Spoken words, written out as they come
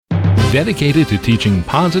Dedicated to teaching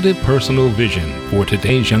positive personal vision for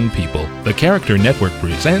today's young people, the Character Network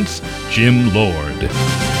presents Jim Lord.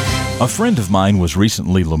 A friend of mine was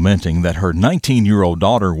recently lamenting that her 19-year-old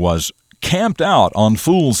daughter was camped out on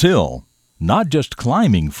Fool's Hill. Not just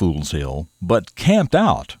climbing Fool's Hill, but camped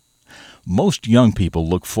out. Most young people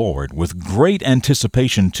look forward with great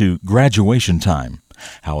anticipation to graduation time.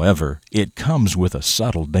 However, it comes with a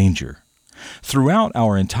subtle danger. Throughout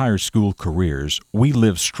our entire school careers, we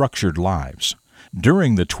live structured lives.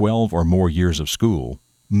 During the 12 or more years of school,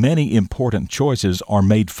 many important choices are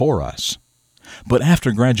made for us. But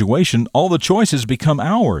after graduation, all the choices become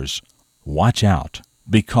ours. Watch out,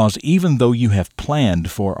 because even though you have planned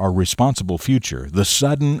for a responsible future, the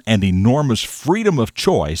sudden and enormous freedom of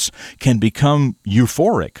choice can become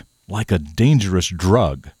euphoric, like a dangerous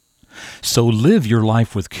drug. So live your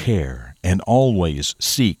life with care and always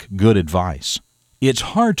seek good advice. It's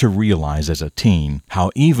hard to realize as a teen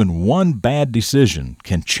how even one bad decision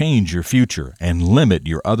can change your future and limit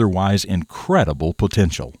your otherwise incredible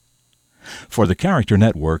potential. For the Character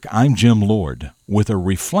Network, I'm Jim Lord with a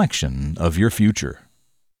reflection of your future.